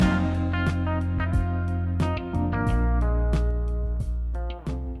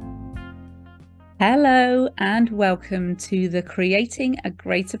Hello and welcome to the Creating a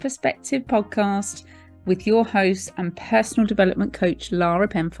Greater Perspective podcast with your host and personal development coach, Lara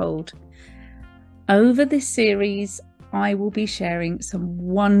Penfold. Over this series, I will be sharing some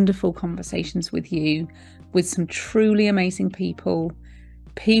wonderful conversations with you, with some truly amazing people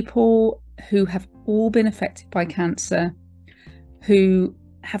who have all been affected by cancer, who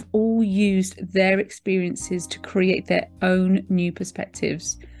have all used their experiences to create their own new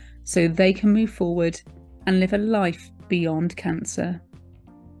perspectives, so they can move forward and live a life beyond cancer.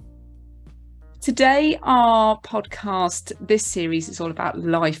 Today, our podcast, this series is all about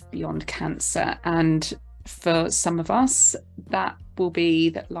life beyond cancer. And for some of us, that will be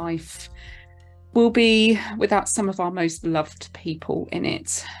that life will be without some of our most loved people in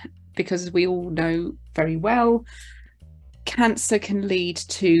it. Because as we all know very well, cancer can lead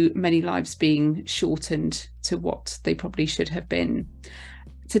to many lives being shortened to what they probably should have been.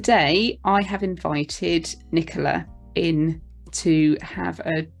 Today, I have invited Nicola in to have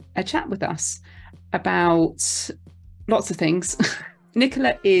a chat with us about lots of things.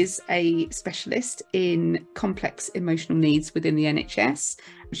 Nicola is a specialist in complex emotional needs within the NHS.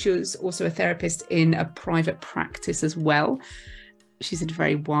 She was also a therapist in a private practice as well. She's a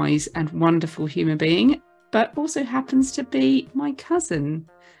very wise and wonderful human being, but also happens to be my cousin.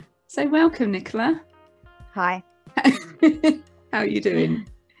 So welcome, Nicola. Hi. How are you doing?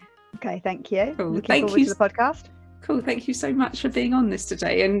 Okay, thank you. Cool. Looking forward to the podcast. Cool. Thank you so much for being on this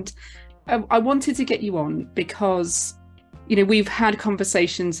today. And I wanted to get you on because, we've had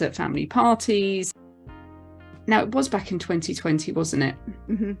conversations at family parties. Now, it was back in 2020, wasn't it?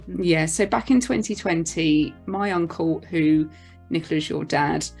 Mm-hmm. Yeah. So back in 2020, my uncle, who, Nicola, is your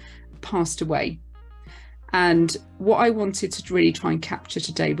dad, passed away. And what I wanted to really try and capture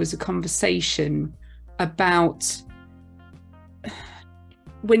today was a conversation about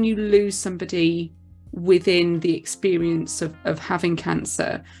when you lose somebody within the experience of having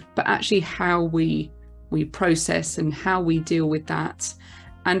cancer, but actually how we process and how we deal with that,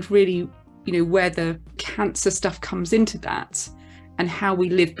 and really, where the cancer stuff comes into that, and how we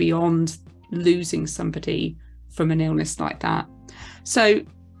live beyond losing somebody from an illness like that. So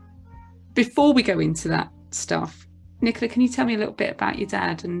before we go into that stuff, Nicola, can you tell me a little bit about your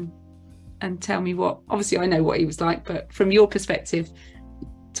dad and tell me what, obviously I know what he was like, but from your perspective,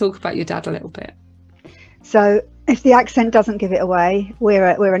 talk about your dad a little bit. So if the accent doesn't give it away,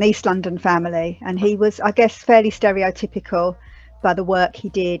 we're an East London family, and he was, I guess, fairly stereotypical by the work he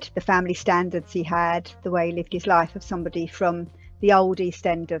did, the family standards he had, the way he lived his life, of somebody from the old East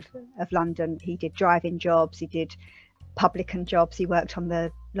End of London. He did driving jobs, he did publican jobs, he worked on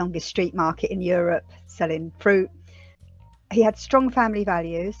the longest street market in Europe selling fruit. He had strong family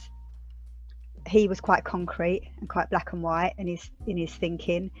values. He was quite concrete and quite black and white in his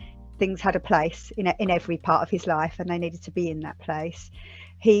thinking. Things had a place in every part of his life, and they needed to be in that place.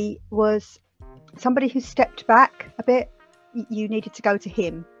 He was somebody who stepped back a bit. You needed to go to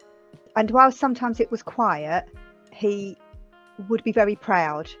him. And while sometimes it was quiet, he would be very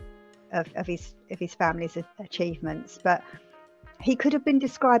proud of his family's achievements. But he could have been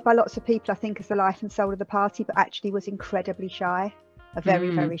described by lots of people, I think, as the life and soul of the party, but actually was incredibly shy, a very,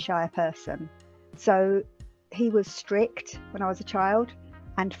 very shy person. So he was strict when I was a child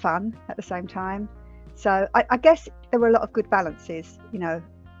and fun at the same time. So I guess there were a lot of good balances,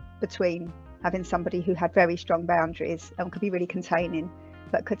 between having somebody who had very strong boundaries and could be really containing,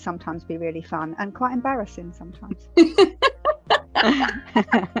 but could sometimes be really fun and quite embarrassing sometimes.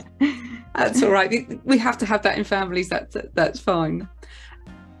 That's all right. We have to have that in families. That's fine.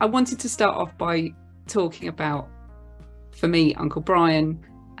 I wanted to start off by talking about, for me, Uncle Brian,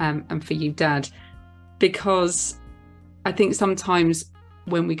 and for you, Dad, because I think sometimes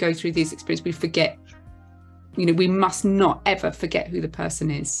when we go through these experiences, we forget, we must not ever forget who the person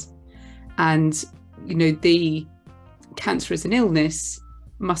is. And, the cancer as an illness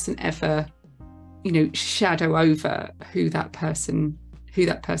mustn't ever, shadow over who that person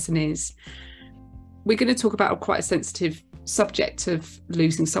is. We're going to talk about quite a sensitive subject of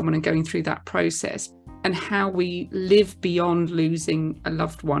losing someone and going through that process, and how we live beyond losing a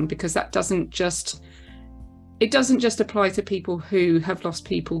loved one, because that doesn't just apply to people who have lost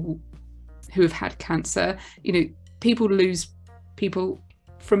people who have had cancer. People lose people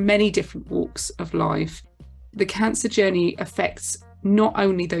from many different walks of life. The cancer journey affects not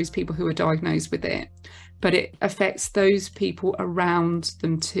only those people who are diagnosed with it, but it affects those people around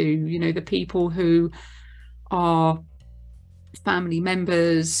them too. The people who are family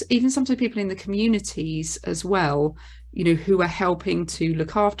members, even sometimes people in the communities as well, who are helping to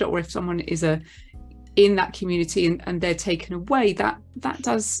look after, or if someone is in that community and they're taken away, that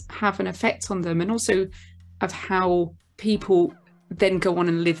does have an effect on them, and also of how people then go on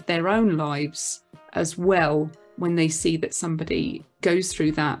and live their own lives as well when they see that somebody goes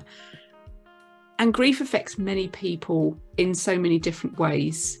through that. And grief affects many people in so many different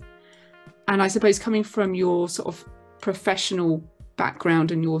ways. And I suppose coming from your sort of professional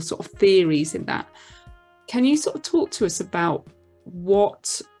background and your sort of theories in that, can you sort of talk to us about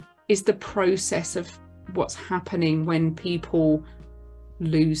what is the process of what's happening when people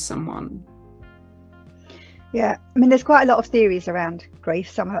lose someone? Yeah, I mean, there's quite a lot of theories around grief.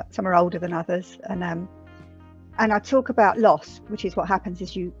 Some are older than others, and I talk about loss, which is what happens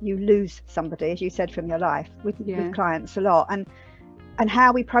is you lose somebody, as you said, from your life with clients a lot, and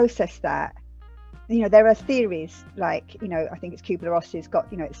how we process that. You know, there are theories like, you know, I think it's Cooper-Grieveson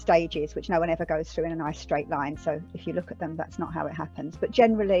got, you know, it's stages which no one ever goes through in a nice straight line. So if you look at them, that's not how it happens. But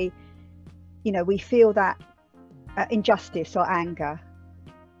generally, you know, we feel that injustice or anger,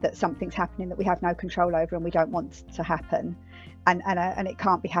 that something's happening that we have no control over and we don't want to happen, and it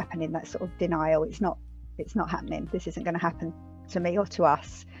can't be happening. That sort of denial. It's not happening. This isn't going to happen to me or to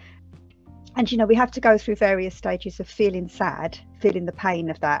us. And you know, we have to go through various stages of feeling sad, feeling the pain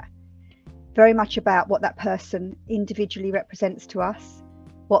of that. Very much about what that person individually represents to us.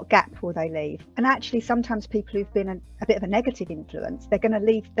 What gap will they leave? And actually, sometimes people who've been a bit of a negative influence,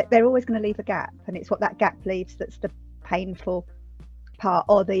 they're always going to leave a gap, and it's what that gap leaves that's the painful part,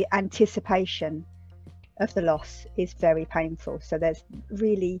 or the anticipation of the loss is very painful. So there's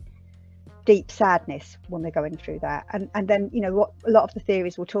really deep sadness when they're going through that, and then, you know, what a lot of the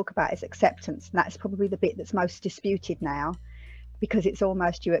theories will talk about is acceptance, and that's probably the bit that's most disputed now, because it's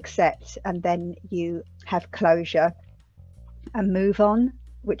almost you accept and then you have closure and move on,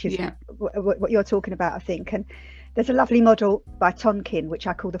 which is what you're talking about, I think. And there's a lovely model by Tonkin which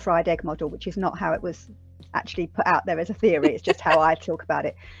I call the fried egg model, which is not how it was actually put out there as a theory, it's just how I talk about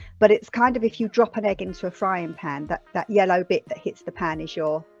it. But it's kind of, if you drop an egg into a frying pan, that yellow bit that hits the pan is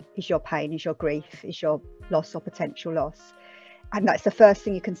your pain, is your grief, is your loss or potential loss, and that's the first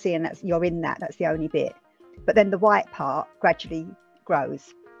thing you can see, and that's the only bit. But then the white part gradually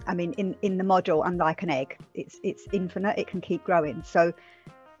grows. I mean, in the model, unlike an egg, it's infinite, it can keep growing. So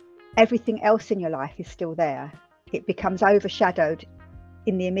everything else in your life is still there. It becomes overshadowed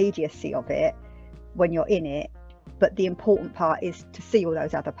in the immediacy of it when you're in it, but the important part is to see all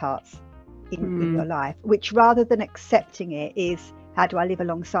those other parts in your life, which, rather than accepting it, is how do I live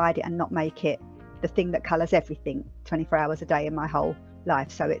alongside it and not make it the thing that colours everything 24 hours a day in my whole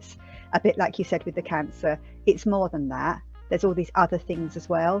life. So it's a bit like you said with the cancer, it's more than that. There's all these other things as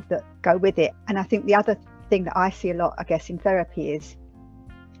well that go with it. And I think the other thing that I see a lot, I guess, in therapy is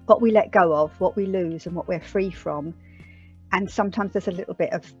what we let go of, what we lose, and what we're free from. And sometimes there's a little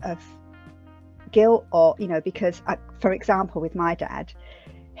bit of guilt, or, you know, because for example, with my dad,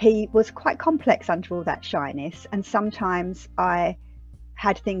 he was quite complex under all that shyness, and sometimes I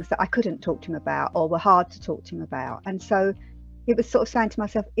had things that I couldn't talk to him about or were hard to talk to him about. And so it was sort of saying to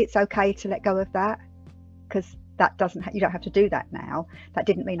myself, it's okay to let go of that, because that you don't have to do that now. That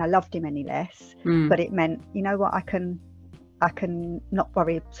didn't mean I loved him any less, but it meant, you know what, I can not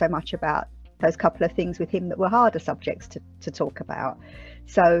worry so much about those couple of things with him that were harder subjects to talk about.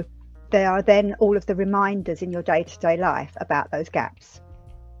 So there are then all of the reminders in your day-to-day life about those gaps.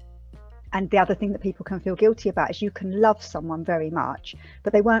 And the other thing that people can feel guilty about is you can love someone very much,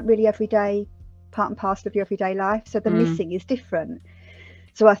 but they weren't really everyday, part and parcel of your everyday life. So the missing is different.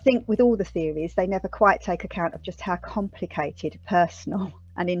 So I think with all the theories, they never quite take account of just how complicated, personal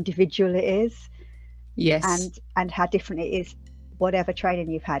and individual it is. Yes. And how different it is, whatever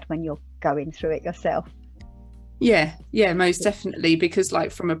training you've had, when you're going through it yourself. Yeah, most definitely, because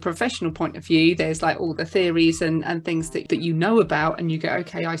like from a professional point of view, there's like all the theories and things that you know about, and you go,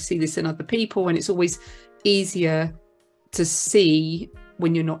 okay, I see this in other people, and it's always easier to see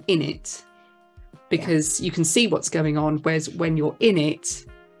when you're not in it, because you can see what's going on, whereas when you're in it,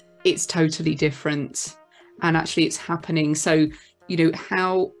 it's totally different, and actually it's happening. So, you know,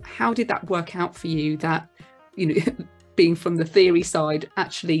 how did that work out for you, that, you know, being from the theory side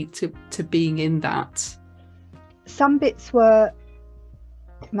actually to being in that? Some bits were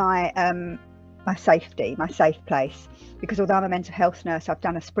my safety, my safe place, because although I'm a mental health nurse, I've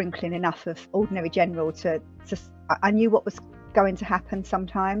done a sprinkling enough of ordinary general to I knew what was going to happen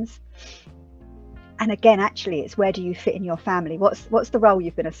sometimes. And again, actually, it's where do you fit in your family? What's the role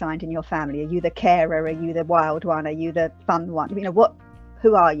you've been assigned in your family? Are you the carer? Are you the wild one? Are you the fun one? You know,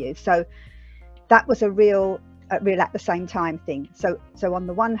 who are you? So that was a real at the same time thing. So on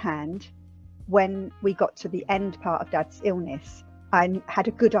the one hand, when we got to the end part of Dad's illness, I had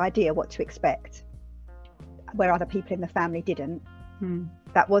a good idea what to expect. where other people in the family didn't. Mm.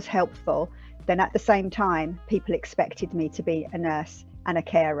 That was helpful. Then at the same time, people expected me to be a nurse and a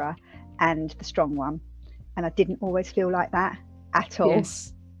carer and the strong one. And I didn't always feel like that at all.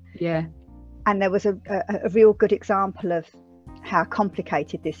 Yes. Yeah. And there was a real good example of how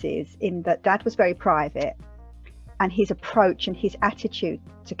complicated this is, in that Dad was very private, and his approach and his attitude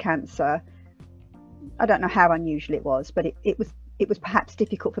to cancer, I don't know how unusual it was, but it was perhaps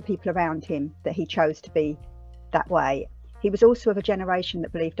difficult for people around him that he chose to be that way. He was also of a generation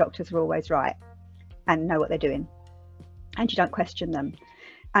that believed doctors were always right and know what they're doing, and you don't question them.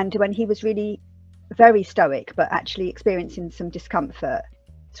 And when he was really very stoic, but actually experiencing some discomfort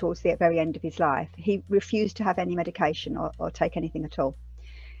towards the very end of his life, he refused to have any medication or take anything at all,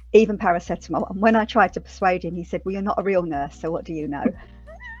 even paracetamol. And when I tried to persuade him, he said, well, you're not a real nurse, so what do you know?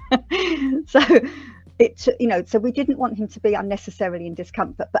 So so we didn't want him to be unnecessarily in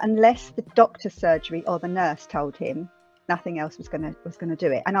discomfort, but unless the doctor's surgery or the nurse told him, nothing else was going to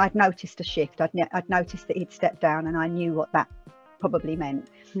do it. And I'd noticed a shift. I'd noticed that he'd stepped down, and I knew what that probably meant.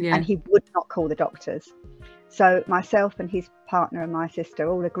 Yeah. And he would not call the doctors. So myself and his partner and my sister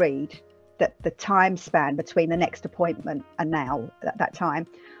all agreed that the time span between the next appointment and now, at that time,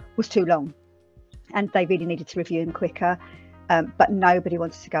 was too long, and they really needed to review him quicker. But nobody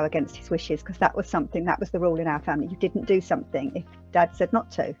wanted to go against his wishes, because that was the rule in our family. You didn't do something if Dad said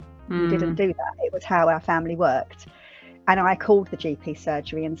not to. You didn't do that. It was how our family worked. And I called the GP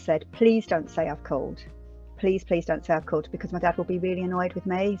surgery and said, please don't say I've called. Please don't say I've called, because my dad will be really annoyed with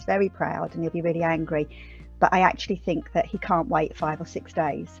me. He's very proud and he'll be really angry. But I actually think that he can't wait 5 or 6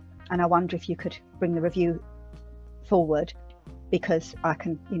 days. And I wonder if you could bring the review forward, because I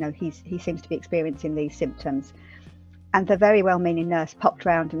can, he seems to be experiencing these symptoms. And the very well-meaning nurse popped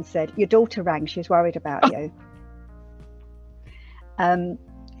round and said, your daughter rang, she was worried about you.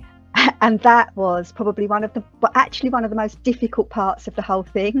 And that was probably one of the most difficult parts of the whole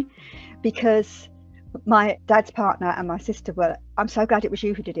thing, because my dad's partner and my sister were, I'm so glad it was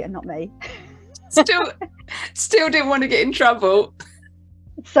you who did it and not me. Still didn't want to get in trouble.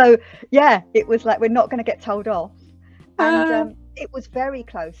 So yeah, it was like, we're not going to get told off. And it was very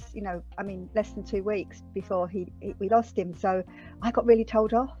close, less than 2 weeks before we lost him. So I got really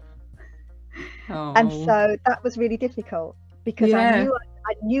told off. Oh. And so that was really difficult, because I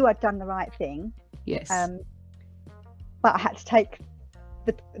knew I'd done the right thing. Yes. But I had to take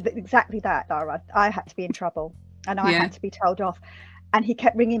exactly that, Lara. I had to be in trouble, and I had to be told off. And he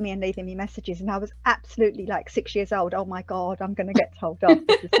kept ringing me and leaving me messages, and I was absolutely like 6 years old. Oh my God, I'm going to get told off.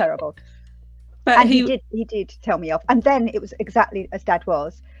 This is terrible. But and he did tell me off. And then it was exactly as Dad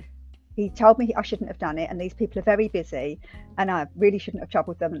was. He told me I shouldn't have done it, and these people are very busy, and I really shouldn't have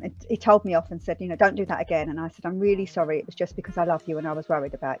troubled them. And he told me off and said, don't do that again. And I said, I'm really sorry. It was just because I love you and I was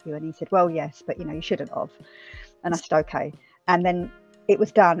worried about you. And he said, well, yes, but you shouldn't have. And I said, okay. And then it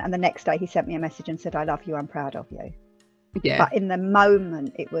was done. And the next day he sent me a message and said, I love you. I'm proud of you. Yeah. But in the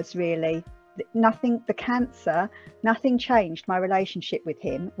moment, it was really nothing changed my relationship with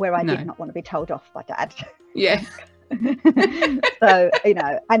him, where I did not want to be told off by Dad. Yeah. So,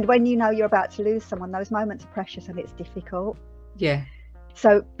 and when you're about to lose someone, those moments are precious and it's difficult. Yeah.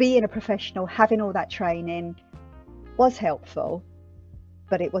 So being a professional, having all that training was helpful,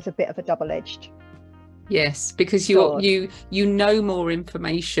 but it was a bit of a double-edged. Yes, because you know more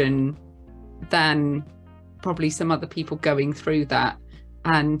information than probably some other people going through that,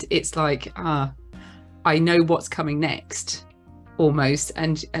 and it's like I know what's coming next, almost,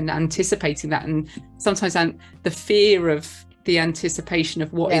 and anticipating that. And sometimes the fear of the anticipation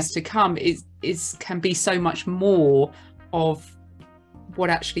of what is to come can be so much more of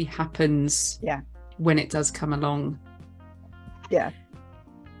what actually happens when it does come along. I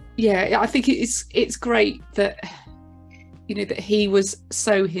think it's great that that he was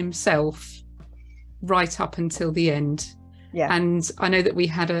so himself right up until the end. And I know that we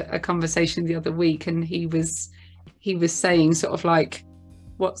had a conversation the other week, and he was saying sort of like,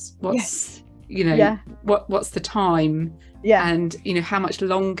 what's what's the time, and how much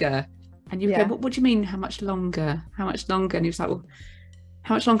longer, and you go, what do you mean how much longer, and he was like, well,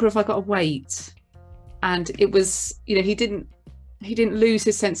 how much longer have I got to wait? And it was, he didn't lose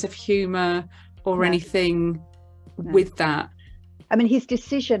his sense of humor or anything with that. I mean, his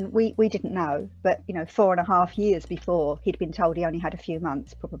decision, we didn't know, but 4.5 years before, he'd been told he only had a few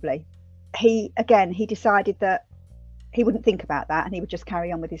months probably. He decided that he wouldn't think about that, and he would just carry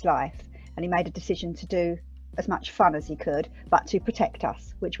on with his life. And he made a decision to do as much fun as he could, but to protect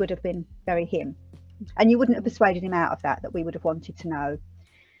us, which would have been very him. And you wouldn't have persuaded him out of that we would have wanted to know.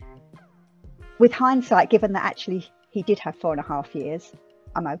 With hindsight, given that actually he did have 4.5 years,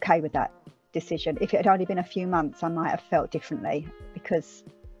 I'm okay with that decision. If it had only been a few months, I might have felt differently, because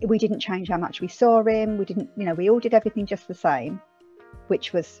we didn't change how much we saw him. We didn't, we all did everything just the same,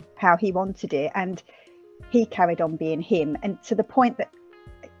 which was how he wanted it. And he carried on being him. And to the point that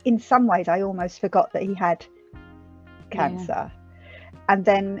in some ways I almost forgot that he had cancer. And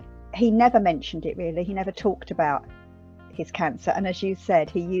then he never mentioned it, really. He never talked about his cancer. And as you said,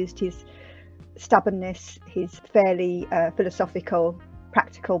 he used his stubbornness, his fairly philosophical,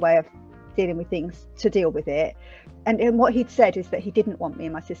 practical way of dealing with things to deal with it. And what he'd said is that he didn't want me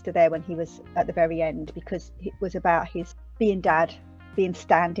and my sister there when he was at the very end, because it was about his being dad, being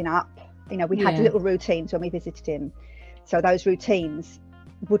standing up. We had little routines when we visited him, so those routines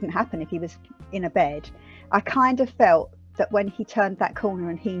wouldn't happen if he was in a bed. I kind of felt that when he turned that corner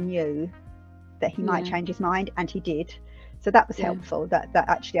and he knew that he might change his mind, and he did, so that was helpful, that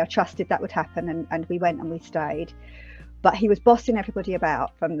actually I trusted that would happen, and we went and we stayed. But he was bossing everybody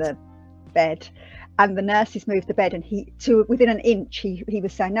about from the bed, and the nurses moved the bed, and he, to within an inch, he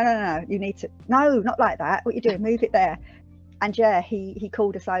was saying, no, you need to, no, not like that, what are you doing, move it there. And he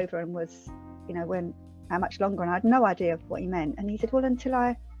called us over and was, when, how much longer? And I had no idea of what he meant. And he said, well, until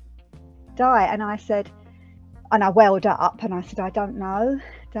I die. And I said, and I welled up and I said, I don't know,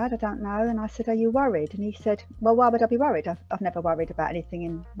 Dad, I don't know. And I said, are you worried? And he said, well, why would I be worried? I've never worried about anything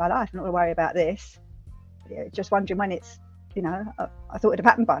in my life. I'm not going to worry about this. Just wondering when it's, I thought it'd have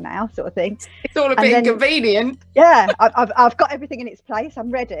happened by now, sort of thing. It's all a bit inconvenient. Yeah, I've got everything in its place. I'm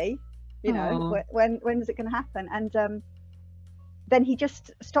ready. When's it going to happen? And then he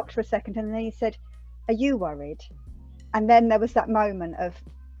just stopped for a second, and then he said, are you worried? And then there was that moment of,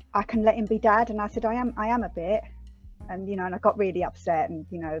 I can let him be dad. And I said, I am a bit. And and I got really upset, and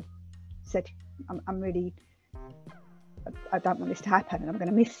said, I'm really, I don't want this to happen, and I'm going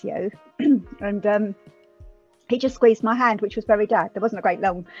to miss you. And he just squeezed my hand, which was very dad. There wasn't a great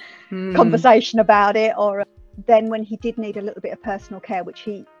long conversation about it. Or then when he did need a little bit of personal care, which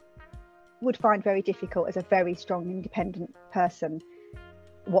he would find very difficult as a very strong, independent person,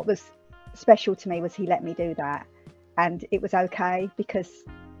 what was special to me was he let me do that. And it was okay, because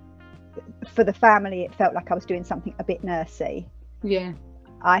for the family, it felt like I was doing something a bit nursey. Yeah.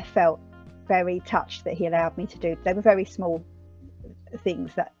 I felt very touched that he allowed me to do. They were very small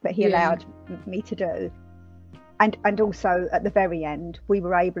things that he allowed me to do. And also at the very end, we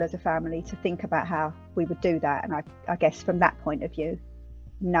were able as a family to think about how we would do that. And I guess from that point of view,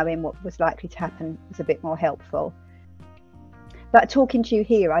 knowing what was likely to happen was a bit more helpful. But talking to you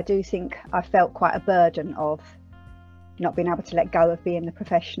here, I do think I felt quite a burden of not being able to let go of being the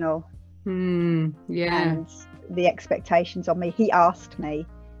professional. And the expectations on me. He asked me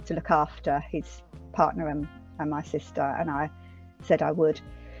to look after his partner and my sister, and I said I would.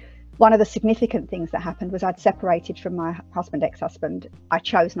 One of the significant things that happened was I'd separated from my husband, ex-husband. I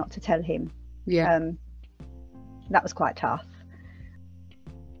chose not to tell him. That was quite tough.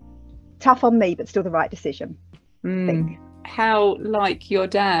 Tough on me, but still the right decision. I think. How like your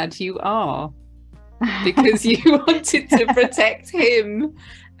dad you are, because you wanted to protect him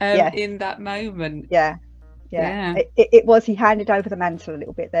in that moment. It was, he handed over the mantle a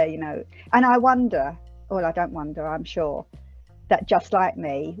little bit there, and I wonder, well, I don't wonder, I'm sure that just like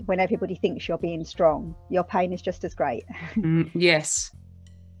me, when everybody thinks you're being strong, your pain is just as great. Yes,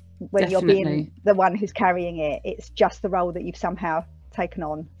 when definitely. You're being the one who's carrying it, it's just the role that you've somehow taken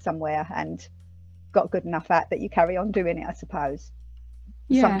on somewhere and got good enough at that you carry on doing it, I suppose.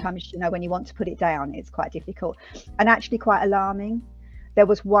 Sometimes when you want to put it down, it's quite difficult and actually quite alarming. There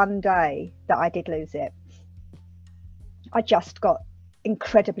was one day that I did lose it. I just got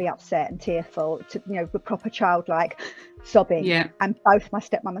incredibly upset and tearful, to the proper childlike sobbing, and both my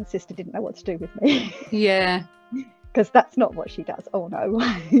stepmom and sister didn't know what to do with me. Because that's not what she does. Oh no,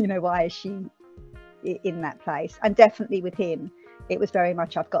 why is she in that place? And definitely with him, it was very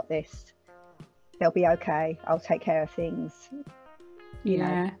much, I've got this, they'll be okay, I'll take care of things, you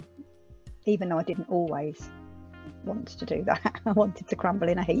know, even though I didn't always want to do that. I wanted to crumble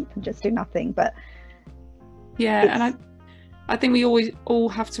in a heap and just do nothing. But and I think we all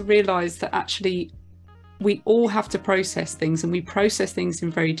have to realise that actually we all have to process things, and we process things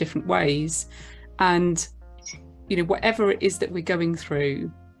in very different ways. And whatever it is that we're going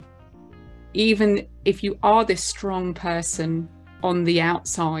through, even if you are this strong person on the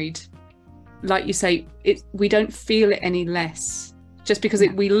outside, like you say, we don't feel it any less just because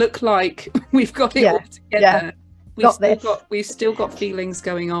we look like we've got it all together. We've still got feelings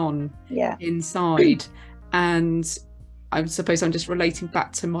going on inside. And I suppose I'm just relating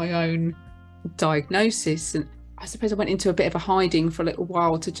back to my own diagnosis, and I suppose I went into a bit of a hiding for a little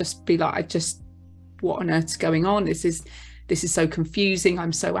while to just be like, what on earth's going on? This this is so confusing,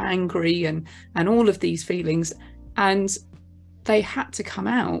 I'm so angry, and all of these feelings. And they had to come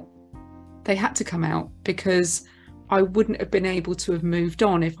out. They had to come out, because I wouldn't have been able to have moved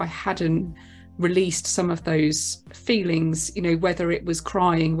on if I hadn't released some of those feelings, you know, whether it was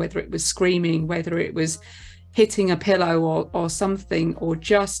crying, whether it was screaming, whether it was hitting a pillow or something, or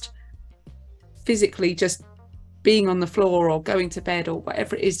just physically just being on the floor or going to bed or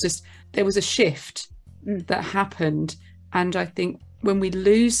whatever it is. Just there was a shift that happened. And I think when we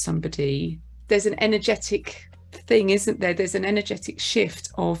lose somebody, there's an energetic thing, isn't there? There's an energetic shift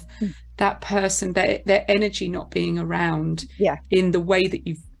of that person, their energy not being around in the way that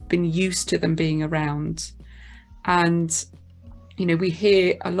you've been used to them being around. And, you know, we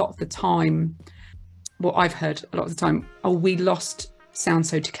hear a lot of the time, well, I've heard a lot of the time, oh, we lost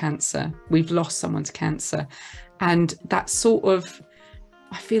so-and-so to cancer. We've lost someone to cancer. And that sort of,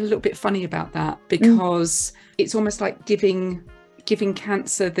 I feel a little bit funny about that, because it's almost like giving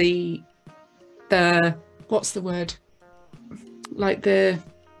cancer the what's the word? Like the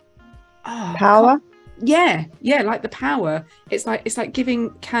power. Yeah, like the power. It's like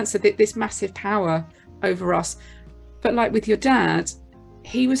giving cancer this massive power over us. But like with your dad,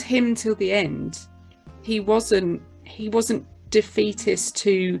 he was him till the end. He wasn't defeatist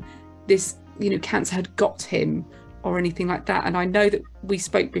to this, you know, cancer had got him or anything like that. And I know that we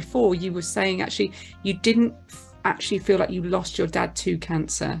spoke before, you were saying actually you didn't actually feel like you lost your dad to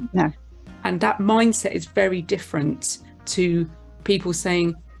cancer. No. And that mindset is very different to people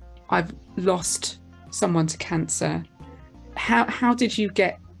saying, I've lost someone to cancer. How did you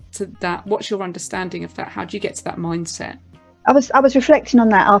get to that? What's your understanding of that? How do you get to that mindset? I was reflecting on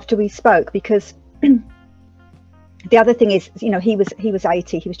that after we spoke, because the other thing is, you know, he was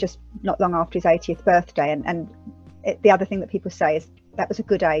 80. He was just not long after his 80th birthday, and the other thing that people say is that was a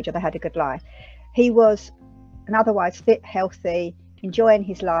good age, or they had a good life. He was an otherwise fit, healthy, enjoying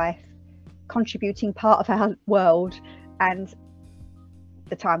his life, contributing part of our world, and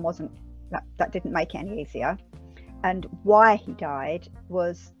the time wasn't that didn't make it any easier. And why he died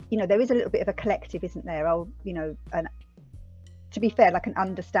was, you know, there is a little bit of a collective, isn't there? Oh, you know, and to be fair, like an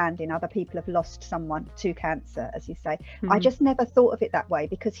understanding other people have lost someone to cancer, as you say. I just never thought of it that way,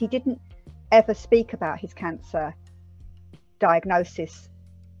 because he didn't ever speak about his cancer diagnosis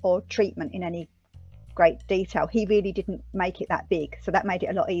or treatment in any great detail. He really didn't make it that big, so that made it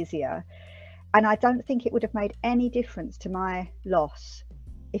a lot easier. And I don't think it would have made any difference to my loss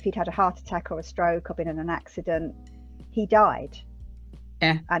if he'd had a heart attack or a stroke or been in an accident. He died.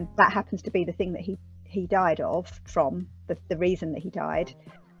 Yeah. And that happens to be the thing that he died of, from the reason that he died.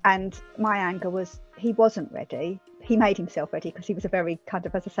 And my anger was, he wasn't ready. He made himself ready, because he was a very kind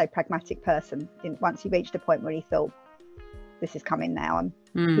of, as I say, pragmatic person. Once he reached a point where he thought, this is coming now,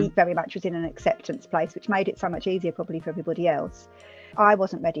 and he very much was in an acceptance place, which made it so much easier probably for everybody else. I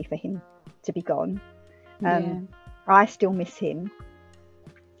wasn't ready for him to be gone. I still miss him,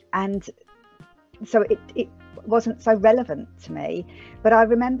 and so it wasn't so relevant to me. But I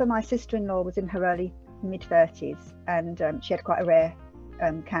remember my sister-in-law was in her early mid-30s, and she had quite a rare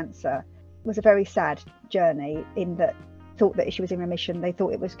cancer. It was a very sad journey, in that thought that she was in remission, they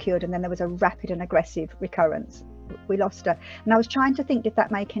thought it was cured, and then there was a rapid and aggressive recurrence. We lost her, and I was trying to think, did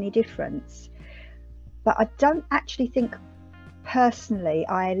that make any difference? But I don't actually think personally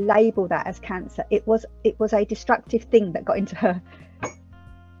I label that as cancer. It was a destructive thing that got into her.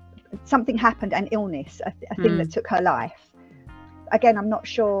 Something happened, an illness, a thing that took her life. Again, I'm not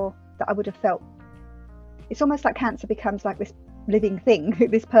sure that I would have felt. It's almost like cancer becomes like this living thing,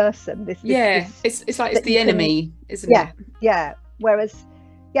 this person, this it's like it's the enemy, isn't it? Whereas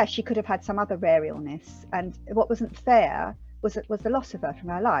she could have had some other rare illness, and what wasn't fair was the loss of her from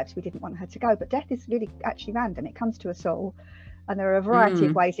our lives. We didn't want her to go, but death is really actually random. It comes to us all, and there are a variety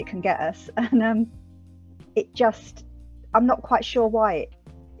of ways it can get us, and I'm not quite sure why it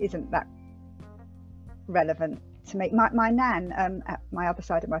isn't that relevant to me. My nan, at my other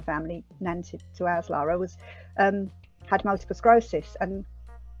side of my family, nan to ours, Lara, was had multiple sclerosis, and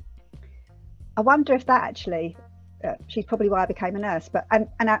I wonder if that actually she's probably why I became a nurse. But and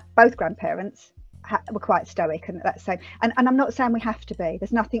both grandparents were quite stoic, and that's same. And I'm not saying we have to be.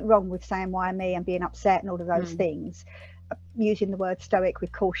 There's nothing wrong with saying why me and being upset and all of those things. Using the word stoic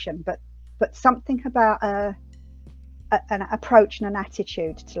with caution, but something about an approach and an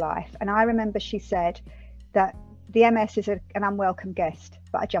attitude to life. And I remember she said that the MS is an unwelcome guest,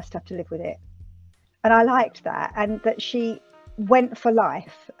 but I just have to live with it. And I liked that, and that she went for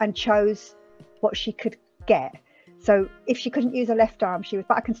life and chose what she could get. So if she couldn't use her left arm,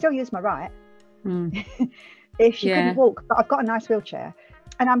 but I can still use my right. If she couldn't walk, but I've got a nice wheelchair.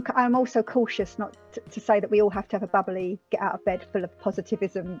 and I'm also cautious not to say that we all have to have a bubbly, get out of bed full of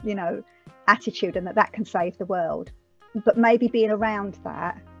positivism, you know, attitude, and that can save the world. But maybe being around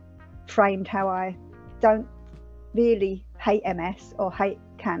that framed how I don't really hate MS or hate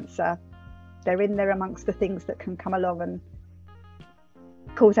cancer. They're in there amongst the things that can come along and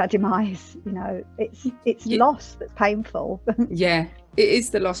cause our demise. You know, it's loss that's painful. Yeah, it is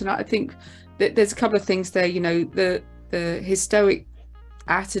the loss. And I think that there's a couple of things there. You know, the historic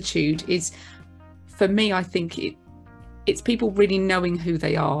attitude is, for me, I think it's people really knowing who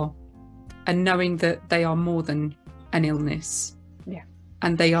they are and knowing that they are more than an illness. Yeah.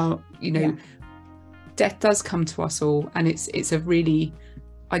 And they are, you know, death does come to us all, and it's a really,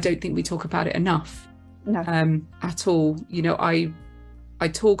 I don't think we talk about it enough. No. At all. You know, I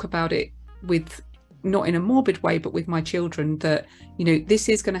talk about it with, not in a morbid way, but with my children, that, you know, this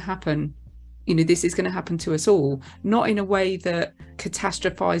is going to happen. You know, this is going to happen to us all, not in a way that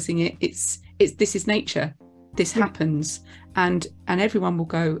catastrophizing it. It's this is nature. This happens, and everyone will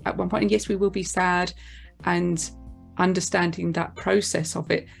go at one point. And yes, we will be sad, and understanding that process of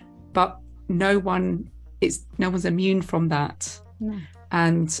it, but no one's immune from that. No.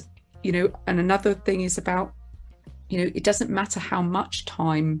 And, you know, and another thing is about, you know, it doesn't matter how much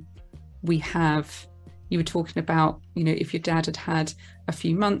time we have. You were talking about, you know, if your dad had a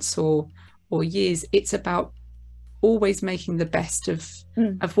few months or years, it's about always making the best of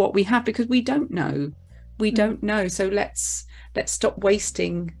what we have, because we don't know. Don't know. So let's stop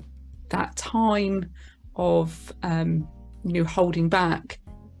wasting that time of you know, holding back,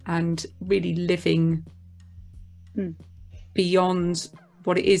 and really living beyond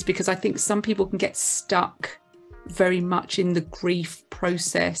what it is, because I think some people can get stuck very much in the grief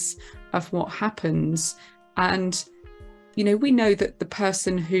process of what happens. And, you know, we know that the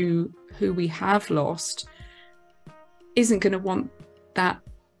person who we have lost isn't going to want that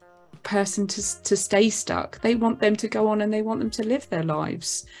person to stay stuck. They want them to go on, and they want them to live their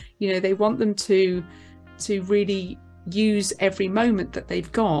lives. You know, they want them to really use every moment that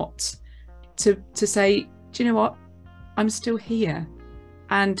they've got to say, do you know what, I'm still here.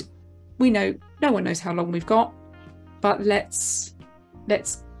 And we know no one knows how long we've got, but let's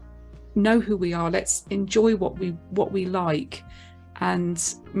know who we are. Let's enjoy what we like,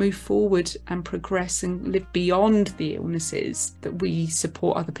 and move forward and progress and live beyond the illnesses that we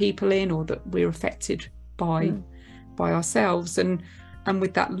support other people in, or that we're affected by ourselves. And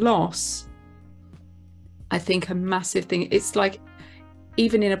with that loss, I think a massive thing, it's like,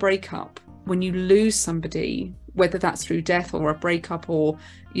 even in a breakup, when you lose somebody, whether that's through death or a breakup, or,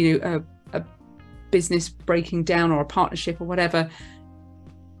 you know, a business breaking down, or a partnership or whatever,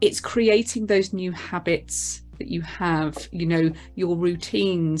 it's creating those new habits that you have. You know, your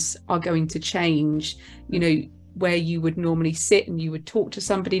routines are going to change. You know, where you would normally sit and you would talk to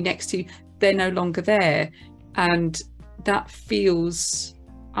somebody next to you, they're no longer there, and that feels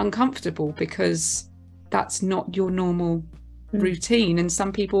uncomfortable, because that's not your normal routine. And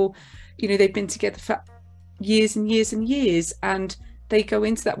some people, you know, they've been together for years and years and years, and they go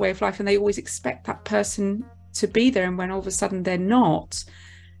into that way of life, and they always expect that person to be there, and when all of a sudden they're not,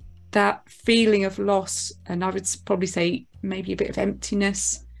 that feeling of loss, and I would probably say maybe a bit of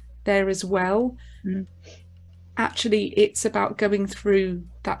emptiness there as well. Actually, it's about going through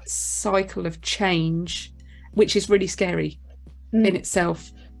that cycle of change, which is really scary in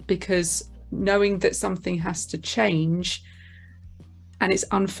itself, because knowing that something has to change, and it's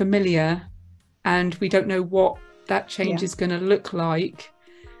unfamiliar, and we don't know what that change is going to look like,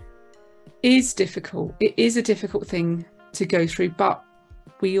 is difficult. It is a difficult thing to go through, but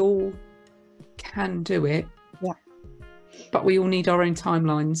we all can do it. But we all need our own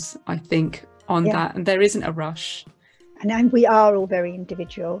timelines, I think, on that, and there isn't a rush. And we are all very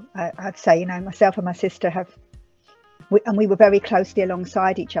individual. I'd say, you know, myself and my sister we were very closely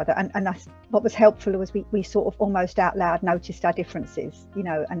alongside each other, and that's what was helpful, was we sort of almost out loud noticed our differences, you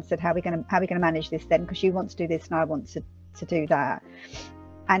know, and said, how are we going to manage this then, because you want to do this and I want to do that.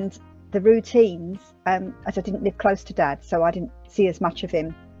 And the routines, as I didn't live close to Dad, so I didn't see as much of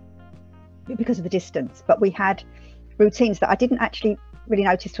him because of the distance, but we had routines that I didn't actually really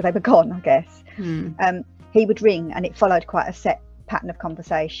notice till they were gone, I guess. He would ring, and it followed quite a set pattern of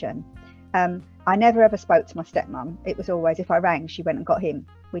conversation. I never ever spoke to my stepmom. It was always, if I rang, she went and got him.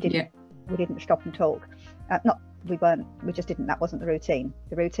 We didn't stop and talk. We just didn't. That wasn't the routine.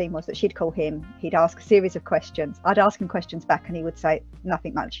 The routine was that she'd call him, he'd ask a series of questions, I'd ask him questions back, and he would say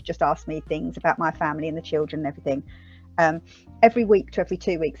nothing much. He'd just ask me things about my family and the children and everything. Every week to every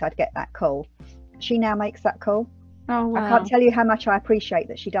 2 weeks I'd get that call. She now makes that call. Oh, wow. I can't tell you how much I appreciate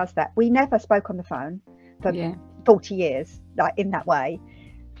that she does that. We never spoke on the phone for 40 years, like in that way.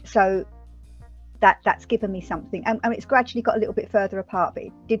 So that's given me something, and it's gradually got a little bit further apart, but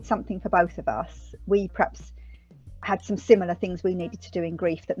it did something for both of us. We perhaps had some similar things we needed to do in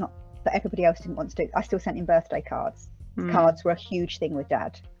grief that everybody else didn't want to do. I still sent him birthday cards. Cards were a huge thing with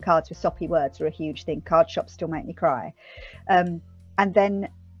Dad. Cards with soppy words were a huge thing. Card shops still make me cry. And then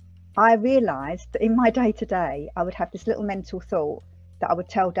I realised that in my day-to-day, I would have this little mental thought that I would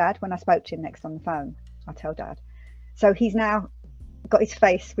tell Dad when I spoke to him next on the phone. I'll tell Dad. So he's now got his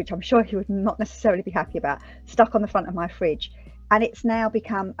face, which I'm sure he would not necessarily be happy about, stuck on the front of my fridge. And it's now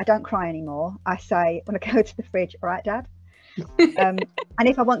become, I don't cry anymore. I say, when I go to the fridge, all right, Dad? And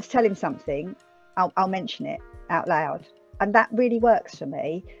if I want to tell him something, I'll mention it out loud. And that really works for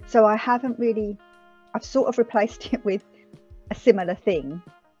me. So I've sort of replaced it with a similar thing.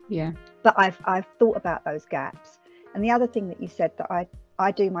 Yeah. But I've thought about those gaps. And the other thing that you said that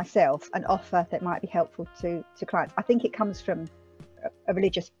I do myself and offer that might be helpful to clients, I think it comes from a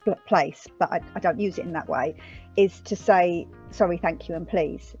religious place, but I don't use it in that way, is to say sorry, thank you, and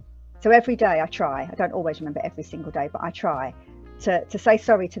please. So every day I try, I don't always remember every single day, but I try to say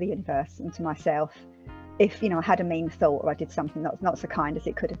sorry to the universe and to myself if, I had a mean thought or I did something that was not so kind as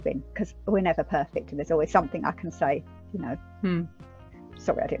it could have been, because we're never perfect and there's always something I can say,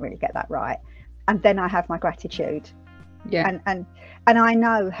 sorry, I didn't really get that right. And then I have my gratitude. Yeah. And I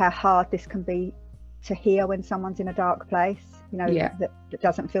know how hard this can be to hear when someone's in a dark place, that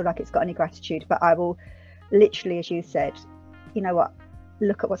doesn't feel like it's got any gratitude. But I will literally, as you said, you know what,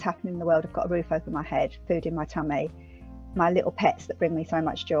 look at what's happening in the world. I've got a roof over my head, food in my tummy, my little pets that bring me so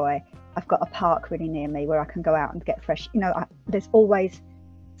much joy. I've got a park really near me where I can go out and get fresh. There's always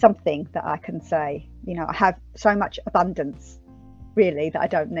something that I can say. I have so much abundance, really, that I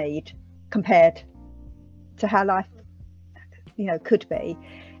don't need compared to how life, could be.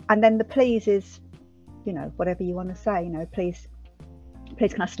 And then the please is, whatever you want to say, please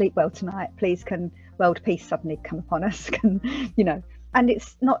can I sleep well tonight? Please can world peace suddenly come upon us? And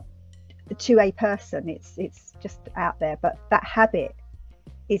it's not to a person, it's just out there. But that habit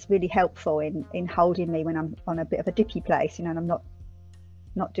is really helpful in holding me when I'm on a bit of a dippy place, and I'm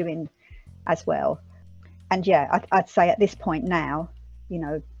not doing as well. And I'd say at this point now,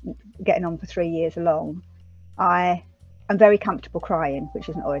 getting on for 3 years along, I am very comfortable crying, which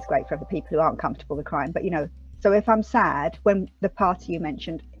isn't always great for other people who aren't comfortable with crying. But so if I'm sad, when the party you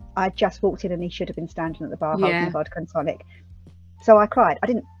mentioned, I just walked in and he should have been standing at the bar holding a vodka and tonic. So I cried. I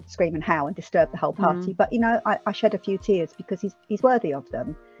didn't scream and howl and disturb the whole party, but I shed a few tears because he's worthy of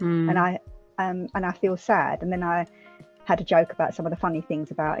them. And I feel sad. And then I had a joke about some of the funny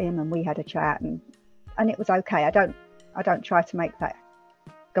things about him, and we had a chat, and it was okay. I don't try to make that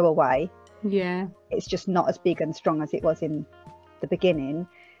go away. Yeah, it's just not as big and strong as it was in the beginning.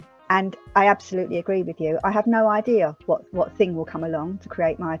 And I absolutely agree with you. I have no idea what thing will come along to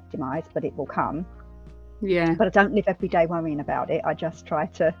create my demise, but it will come. Yeah. But I don't live every day worrying about it. I just try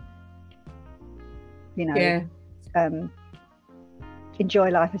to, enjoy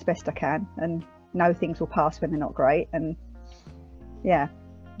life as best I can, and know things will pass when they're not great. And yeah,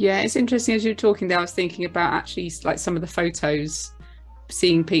 it's interesting, as you're talking there, I was thinking about actually like some of the photos,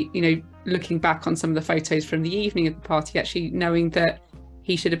 seeing people, looking back on some of the photos from the evening of the party, actually knowing that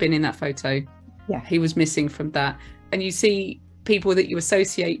he should have been in that photo. Yeah, he was missing from that. And you see people that you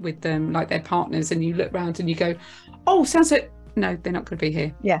associate with them, like their partners, and you look around and you go, oh, sounds like, no, they're not going to be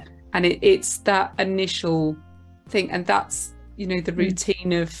here. Yeah. And it's that initial thing, and that's the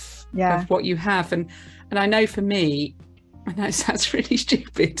routine of what you have. And I know for me, I know it sounds really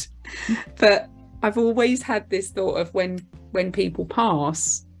stupid, but I've always had this thought of when people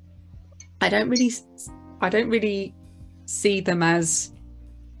pass, I don't really see them as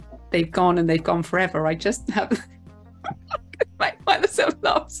they've gone and they've gone forever. I just have make myself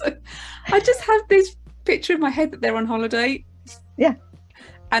laugh. So I just have this picture in my head that they're on holiday. Yeah.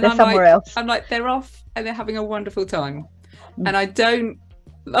 And they're somewhere else. I'm like, they're off and they're having a wonderful time. And I don't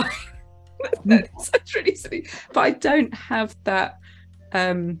like that's really silly, but I don't have that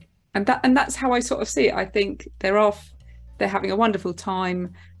and that's how I sort of see it. I think they're off, they're having a wonderful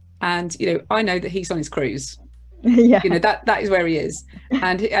time, and I know that he's on his cruise. Yeah. That is where he is,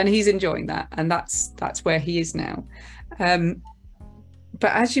 and he's enjoying that, and that's where he is now.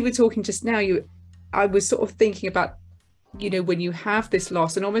 But as you were talking just now, I was sort of thinking about when you have this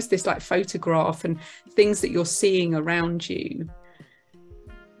loss and almost this like photograph and things that you're seeing around you,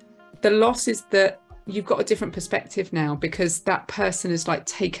 the loss is that you've got a different perspective now, because that person is like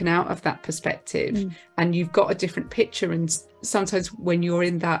taken out of that perspective, and you've got a different picture. And sometimes when you're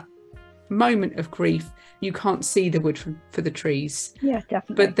in that moment of grief, you can't see the wood for the trees. Yeah,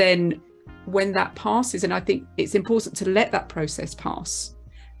 definitely. But then when that passes, and I think it's important to let that process pass,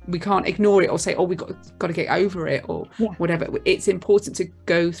 we can't ignore it or say, oh, we've got to get over it or whatever. It's important to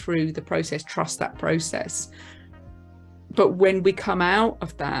go through the process, trust that process. But when we come out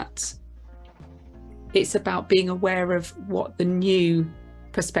of that, it's about being aware of what the new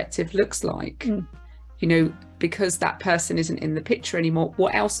perspective looks like. You know, because that person isn't in the picture anymore,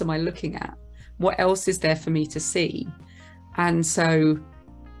 what else am I looking at? What else is there for me to see? And so,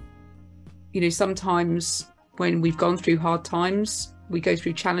 you know, sometimes when we've gone through hard times, we go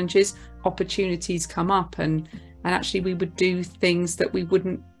through challenges, opportunities come up, and actually we would do things that we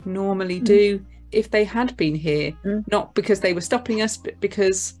wouldn't normally do if they had been here, not because they were stopping us, but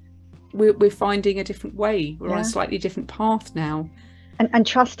because we're finding a different way. We're on a slightly different path now. And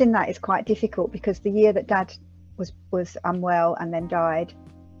trusting that is quite difficult, because the year that Dad was unwell and then died,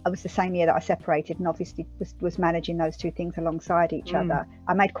 it was the same year that I separated, and obviously was managing those two things alongside each other.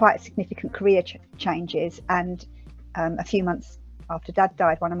 I made quite significant career changes, and a few months after Dad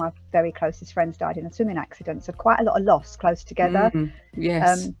died, one of my very closest friends died in a swimming accident. So quite a lot of loss close together.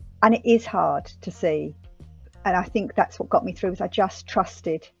 Yes. And it is hard to see. And I think that's what got me through, was I just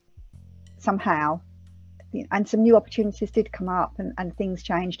trusted somehow. And some new opportunities did come up, and things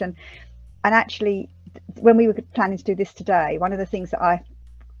changed. And actually, when we were planning to do this today, one of the things that I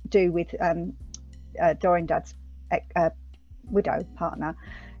do with Dorian, Dad's widow partner,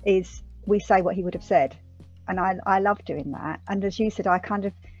 is we say what he would have said. And I love doing that. And as you said, I kind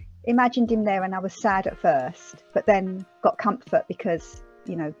of imagined him there, and I was sad at first, but then got comfort because,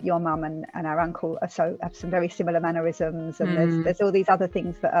 you know, your mum and our uncle have some very similar mannerisms, and there's all these other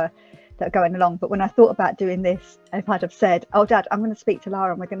things that are going along. But when I thought about doing this, if I'd have said, oh, Dad, I'm going to speak to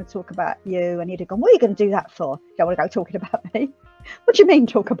Lara and we're going to talk about you, and he'd have gone, what are you going to do that for? You don't want to go talking about me? What do you mean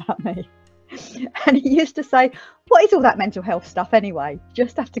talk about me? And he used to say, what is all that mental health stuff anyway? You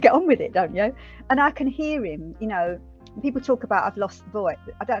just have to get on with it, don't you? And I can hear him, you know, people talk about I've lost the voice.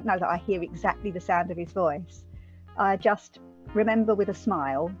 I don't know that I hear exactly the sound of his voice. I just remember with a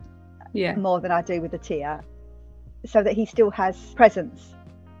smile more than I do with a tear, so that he still has presence.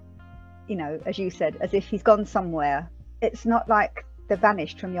 You know, as you said, as if he's gone somewhere. It's not like they're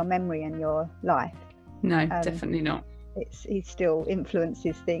vanished from your memory and your life. No, definitely not. He still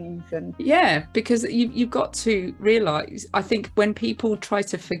influences things. And because you've got to realise, I think when people try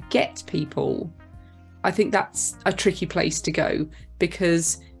to forget people, I think that's a tricky place to go,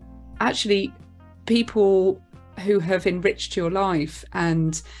 because actually people who have enriched your life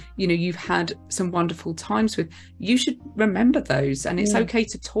and, you know, you've had some wonderful times with, you should remember those, and it's okay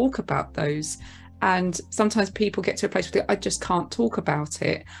to talk about those. And sometimes people get to a place where I just can't talk about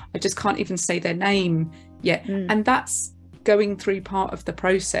it, I just can't even say their name yet. And that's going through part of the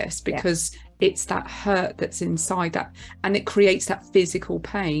process, because it's that hurt that's inside that, and it creates that physical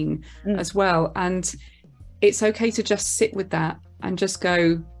pain as well. And it's okay to just sit with that and just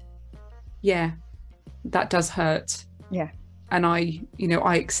go, that does hurt, and I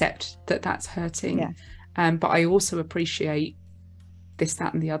accept that that's hurting, but I also appreciate this,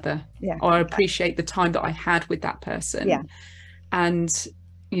 that and the other, or I appreciate the time that I had with that person. And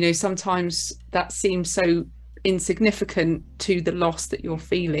you know, sometimes that seems so insignificant to the loss that you're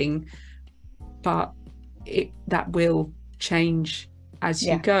feeling, but that will change as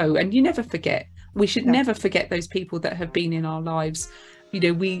you go. And you never forget. We should never forget those people that have been in our lives. You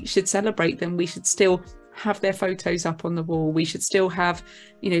know, we should celebrate them. We should still have their photos up on the wall. We should still have,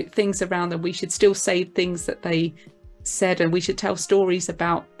 you know, things around them. We should still say things that they said, and we should tell stories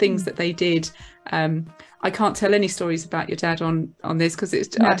about things that they did. I can't tell any stories about your dad on this, because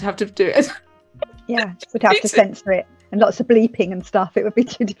I'd have to do it. We'd have to censor it, and lots of bleeping and stuff. It would be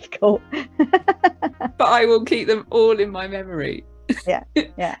too difficult. But I will keep them all in my memory.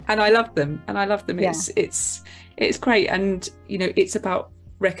 And I love them. It's great. And you know, it's about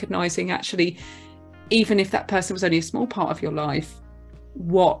recognizing, actually, even if that person was only a small part of your life,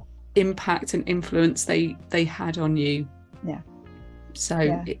 what impact and influence they had on you. It's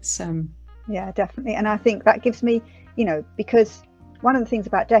definitely. And I think that gives me, you know, because one of the things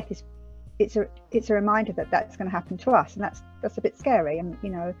about death is it's a reminder that that's going to happen to us, and that's a bit scary. And you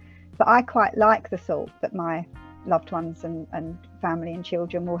know, but I quite like the thought that my loved ones and family and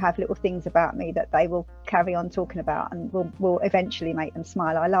children will have little things about me that they will carry on talking about, and will eventually make them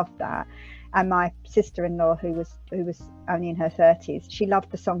smile. I love that. And my sister-in-law, who was only in her 30s, she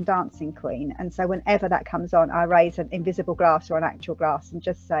loved the song Dancing Queen, and so whenever that comes on, I raise an invisible glass or an actual glass and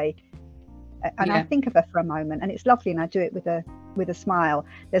just say, and I think of her for a moment, and it's lovely, and I do it with a smile.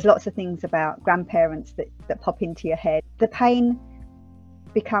 There's lots of things about grandparents that pop into your head. The pain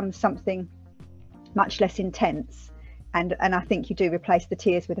becomes something much less intense, and I think you do replace the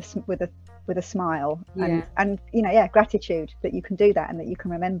tears with with a smile, Yeah. and gratitude that you can do that and that you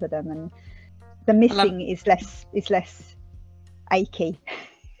can remember them, and the missing is less achy.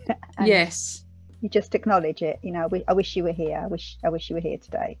 And yes. you just acknowledge it. I wish you were here. I wish you were here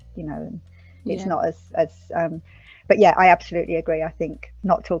today. And it's not as but yeah, I absolutely agree. I think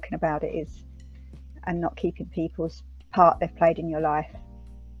not talking about it and not keeping people's part they've played in your life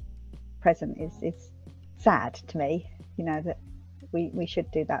present is sad to me. That we should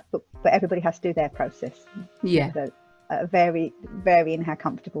do that, but everybody has to do their process. Vary in how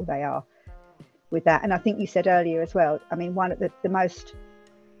comfortable they are with that. And I think you said earlier as well, I mean, one of the most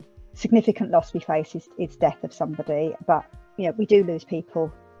significant loss we face is death of somebody, but we do lose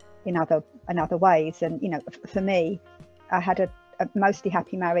people in other ways. And for me, I had a mostly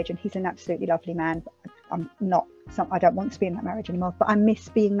happy marriage, and he's an absolutely lovely man. I don't want to be in that marriage anymore, but I miss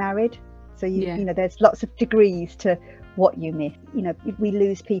being married. So there's lots of degrees to what you miss. We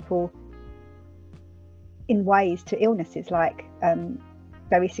lose people in ways to illnesses, like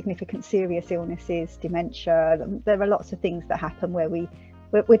very significant serious illnesses, dementia. There are lots of things that happen where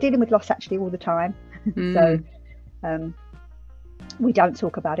we're dealing with loss actually all the time. So we don't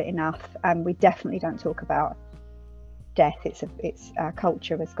talk about it enough, and we definitely don't talk about death. It's our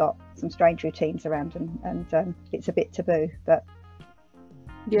culture has got some strange routines around, and it's a bit taboo, but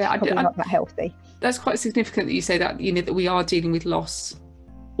probably not that healthy. That's quite significant that you say that, that we are dealing with loss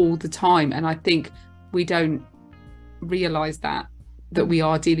all the time, and I think we don't realize that we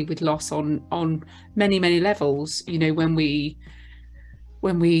are dealing with loss on many levels.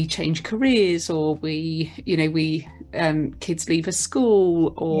 When we change careers, or we kids leave a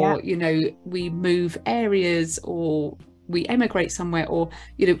school, or we move areas, or we emigrate somewhere, or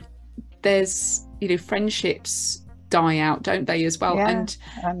there's friendships die out, don't they, as well? And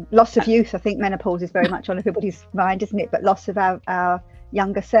loss of youth. I think menopause is very much on everybody's mind, isn't it? But loss of our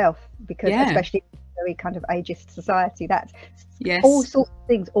younger self, because especially in a very kind of ageist society, that's all sorts of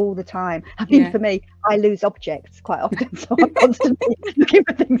things all the time. I mean, for me, I lose objects quite often, so I'm constantly looking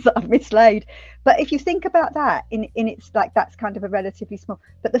for things that I've mislaid. But if you think about that, in it's like, that's kind of a relatively small,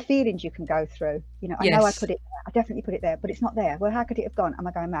 but the feelings you can go through, I know I put it there, I definitely put it there, but it's not there. Well, how could it have gone? Am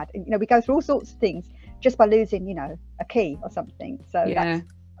I going mad? And we go through all sorts of things just by losing, a key or something. So that's a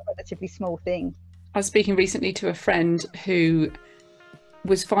relatively small thing. I was speaking recently to a friend who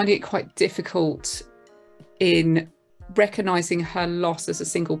was finding it quite difficult in recognizing her loss as a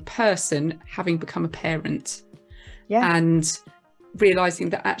single person, having become a parent, and realizing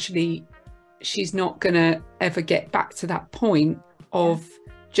that actually she's not gonna ever get back to that point of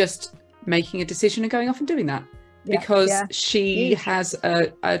just making a decision and going off and doing that, because she has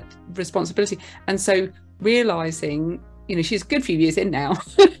a responsibility. And so realizing, she's a good few years in now,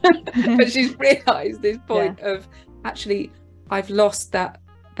 but she's realized this point of, actually, I've lost that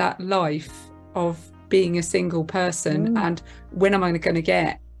life of being a single person, and when am I going to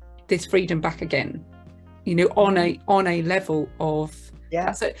get this freedom back again? On a level of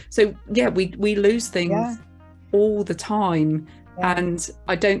so we lose things all the time, and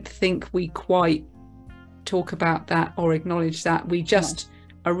I don't think we quite talk about that or acknowledge that. We just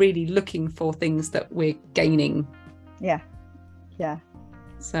are really looking for things that we're gaining.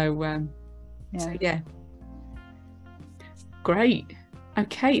 So great.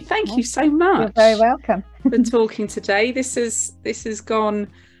 Okay, thank you so much. You're very welcome for talking today. This has gone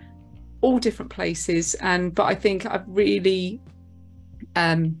all different places, but I think I've really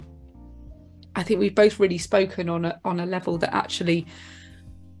I think we've both really spoken on a level that actually,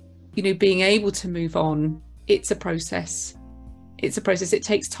 being able to move on, it's a process. It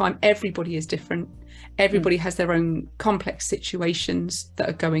takes time. Everybody is different. Everybody has their own complex situations that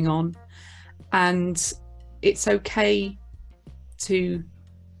are going on, and it's okay to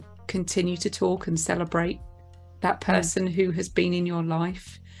continue to talk and celebrate that person who has been in your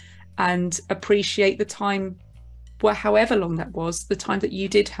life, and appreciate the time, however long that was, the time that you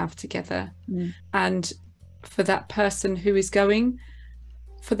did have together. And for that person who is going,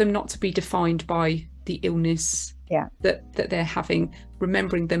 for them not to be defined by the illness that they're having,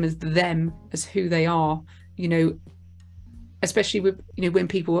 remembering them as who they are, especially with when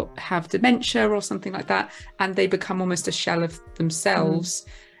people have dementia or something like that, and they become almost a shell of themselves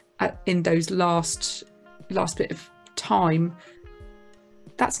in those last bit of time.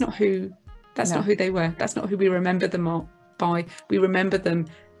 That's not who they were. That's not who we remember them by. We remember them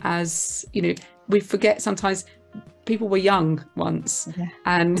as, we forget sometimes people were young once,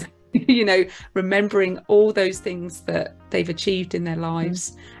 and remembering all those things that they've achieved in their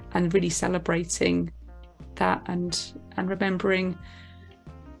lives, and really celebrating that, and remembering,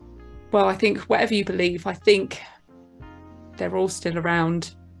 I think whatever you believe, I think they're all still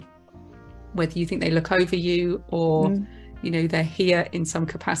around, whether you think they look over you or they're here in some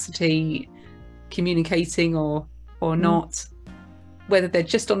capacity communicating or not, whether they're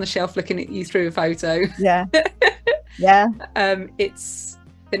just on the shelf looking at you through a photo. Yeah. They're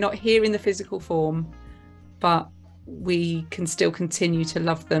not here in the physical form, but we can still continue to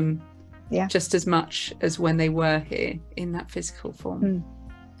love them just as much as when they were here in that physical form.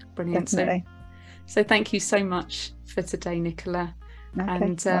 Brilliant. Definitely. So thank you so much for today, Nicola. Okay,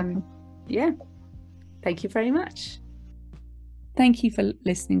 and thank you very much. Thank you for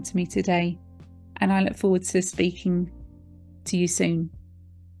listening to me today, and I look forward to speaking to you soon.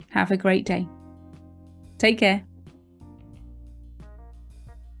 Have a great day. Take care.